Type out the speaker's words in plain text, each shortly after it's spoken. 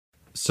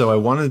So I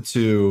wanted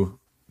to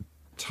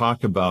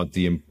talk about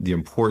the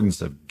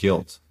importance of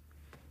guilt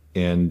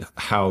and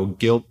how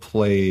guilt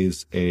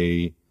plays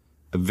a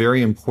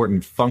very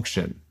important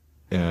function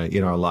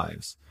in our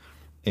lives.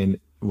 And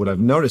what I've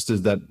noticed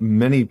is that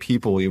many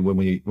people, when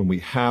we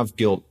have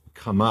guilt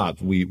come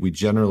up, we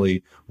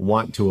generally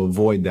want to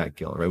avoid that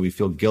guilt, right? We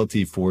feel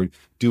guilty for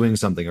doing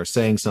something or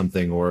saying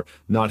something or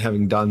not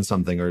having done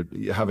something or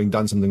having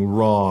done something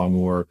wrong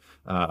or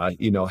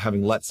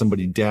having let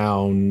somebody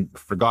down,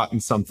 forgotten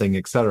something,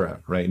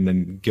 etc. Right? And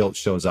then guilt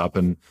shows up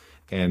and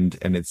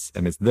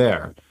it's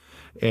there.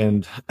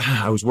 And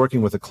I was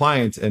working with a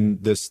client,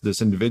 and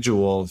this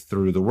individual,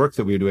 through the work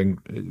that we were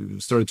doing,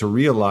 started to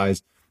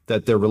realize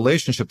that their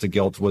relationship to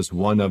guilt was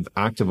one of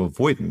active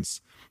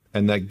avoidance,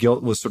 and that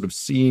guilt was sort of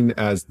seen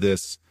as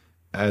this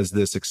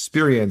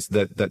experience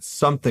that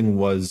something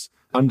was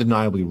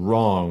undeniably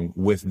wrong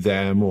with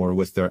them or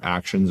with their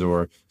actions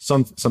or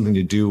something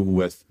to do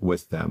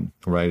with them,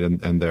 right?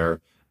 And their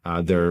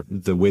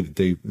the way that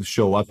they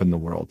show up in the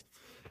world.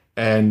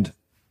 And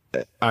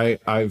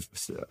I've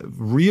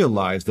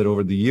realized that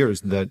over the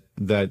years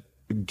that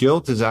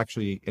guilt is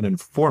actually an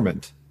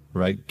informant,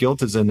 right?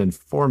 Guilt is an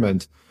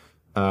informant,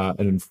 an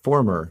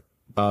informer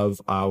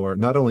of our,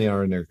 not only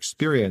our inner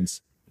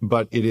experience,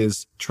 but it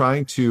is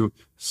trying to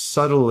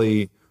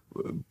subtly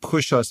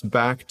push us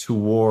back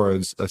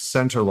towards a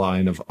center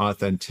line of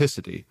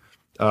authenticity,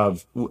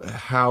 of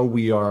how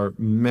we are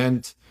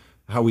meant,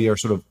 how we are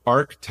sort of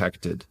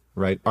architected,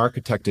 right?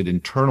 Architected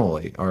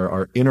internally.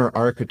 Our inner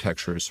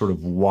architecture is sort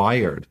of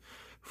wired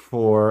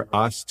for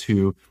us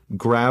to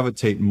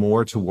gravitate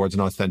more towards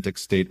an authentic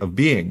state of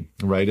being,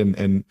 right?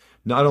 And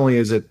not only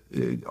is it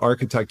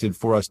architected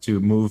for us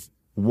to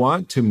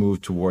want to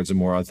move towards a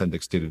more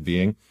authentic state of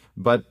being,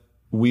 but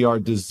we are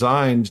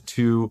designed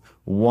to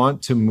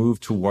want to move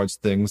towards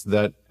things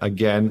that,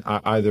 again,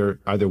 either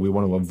we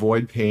want to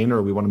avoid pain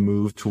or we want to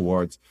move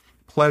towards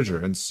pleasure.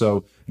 And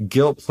so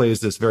guilt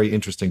plays this very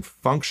interesting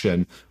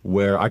function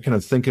where I kind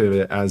of think of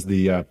it as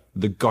the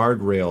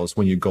guardrails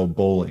when you go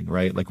bowling,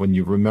 right? Like when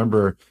you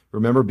remember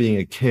being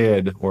a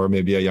kid or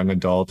maybe a young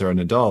adult or an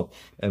adult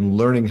and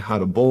learning how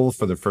to bowl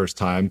for the first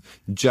time.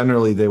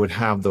 Generally, they would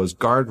have those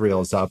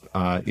guardrails up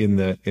in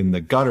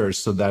the gutters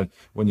so that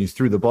when you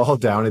threw the ball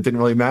down, it didn't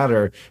really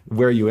matter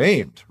where you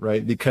aimed,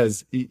 right?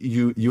 Because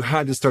you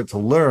had to start to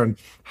learn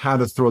how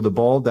to throw the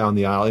ball down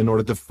the aisle in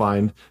order to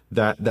find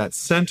that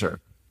center.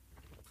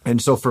 And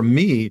so for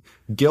me,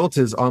 guilt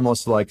is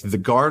almost like the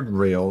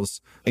guardrails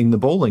in the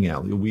bowling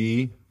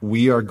alley.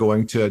 We are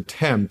going to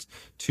attempt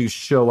to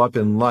show up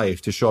in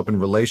life, to show up in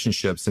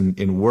relationships and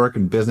in work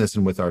and business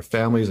and with our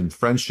families and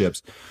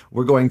friendships.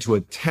 We're going to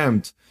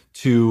attempt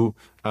to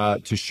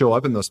show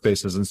up in those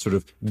spaces and sort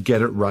of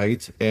get it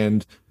right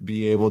and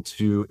be able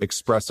to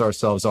express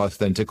ourselves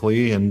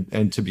authentically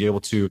and to be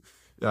able to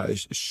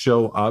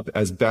show up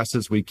as best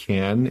as we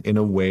can in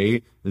a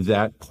way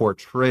that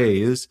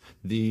portrays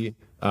the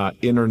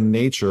inner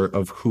nature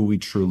of who we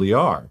truly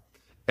are.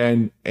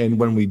 And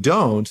when we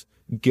don't,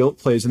 guilt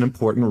plays an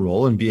important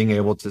role in being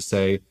able to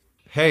say,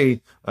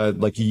 hey,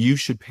 like you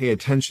should pay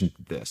attention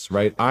to this,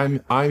 right?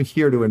 I'm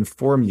here to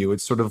inform you.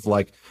 It's sort of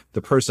like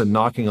the person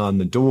knocking on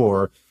the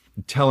door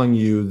telling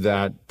you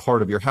that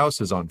part of your house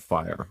is on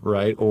fire,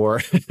 right?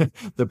 Or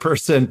the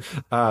person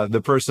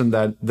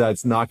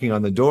that's knocking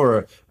on the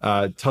door,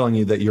 telling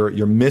you that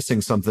you're missing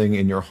something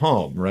in your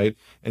home, right?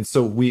 And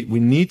so we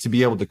need to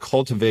be able to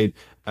cultivate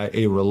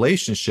a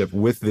relationship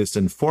with this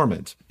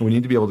informant. We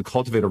need to be able to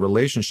cultivate a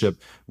relationship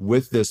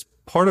with this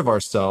part of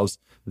ourselves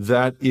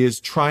that is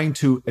trying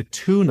to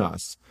attune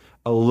us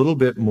a little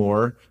bit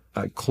more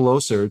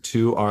closer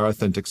to our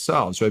authentic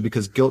selves, right?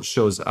 Because guilt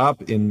shows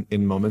up in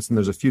moments, and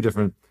there's a few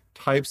different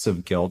types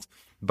of guilt,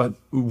 but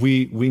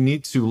we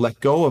need to let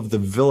go of the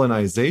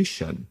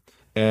villainization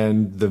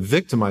and the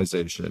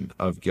victimization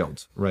of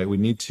guilt, right? We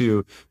need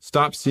to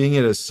stop seeing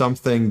it as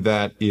something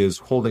that is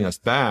holding us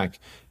back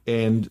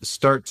and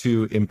start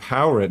to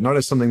empower it, not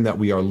as something that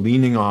we are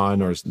leaning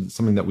on or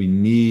something that we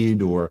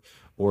need or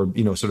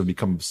sort of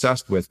become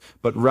obsessed with,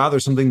 but rather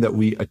something that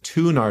we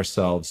attune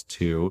ourselves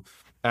to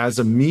as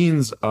a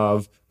means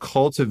of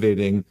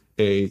cultivating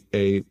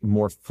a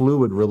more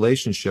fluid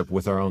relationship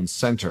with our own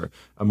center,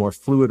 a more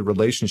fluid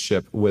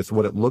relationship with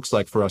what it looks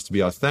like for us to be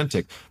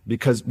authentic.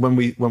 Because when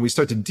we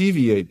start to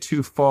deviate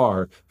too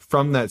far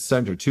from that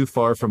center, too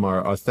far from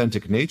our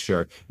authentic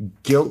nature,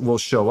 guilt will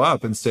show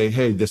up and say,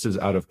 hey, this is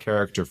out of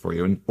character for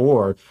you.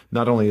 Or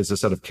not only is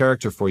this out of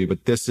character for you,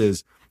 but this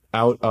is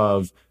out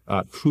of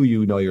who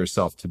you know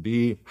yourself to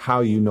be,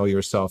 how you know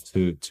yourself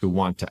to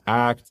want to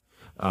act,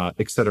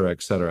 et cetera,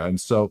 et cetera. And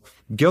so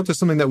guilt is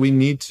something that we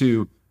need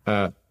to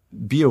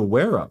be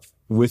aware of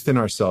within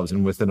ourselves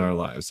and within our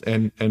lives.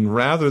 And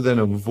rather than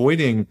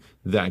avoiding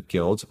that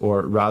guilt,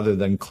 or rather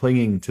than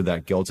clinging to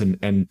that guilt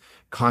and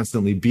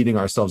constantly beating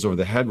ourselves over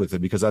the head with it,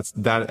 because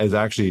that is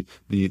actually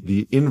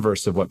the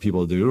inverse of what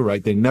people do,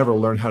 right? They never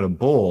learn how to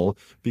bowl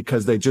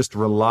because they just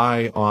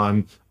rely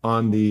on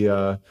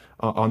the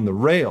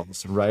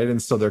rails, right?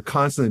 And so they're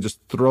constantly just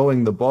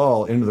throwing the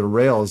ball into the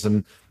rails,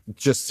 and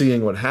just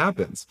seeing what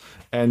happens.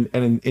 And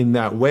in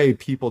that way,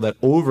 people that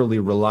overly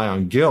rely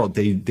on guilt,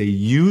 they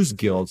use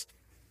guilt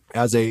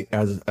as a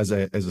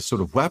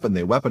sort of weapon.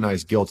 They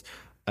weaponize guilt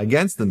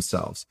against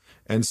themselves.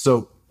 And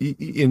so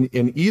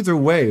in either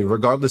way,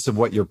 regardless of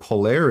what your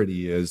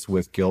polarity is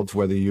with guilt,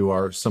 whether you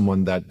are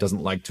someone that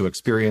doesn't like to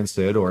experience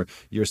it or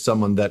you're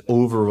someone that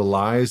over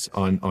relies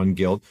on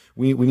guilt,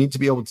 we need to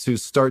be able to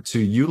start to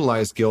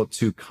utilize guilt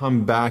to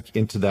come back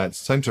into that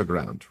center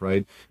ground,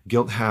 right?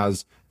 Guilt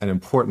has an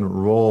important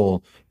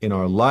role in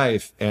our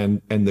life,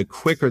 and the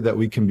quicker that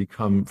we can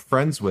become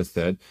friends with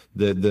it,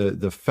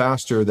 the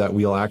faster that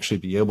we'll actually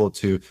be able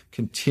to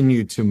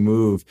continue to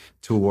move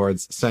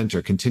towards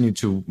center, continue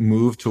to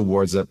move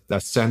towards a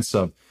sense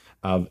of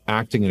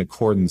acting in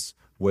accordance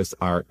with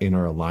our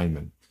inner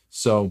alignment.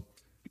 So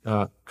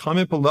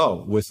comment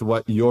below with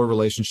what your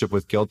relationship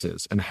with guilt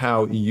is and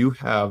how you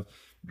have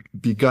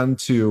begun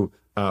to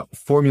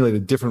formulate a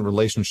different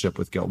relationship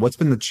with guilt. What's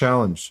been the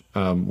challenge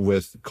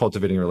with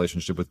cultivating a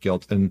relationship with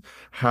guilt, and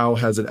how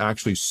has it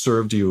actually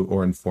served you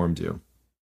or informed you?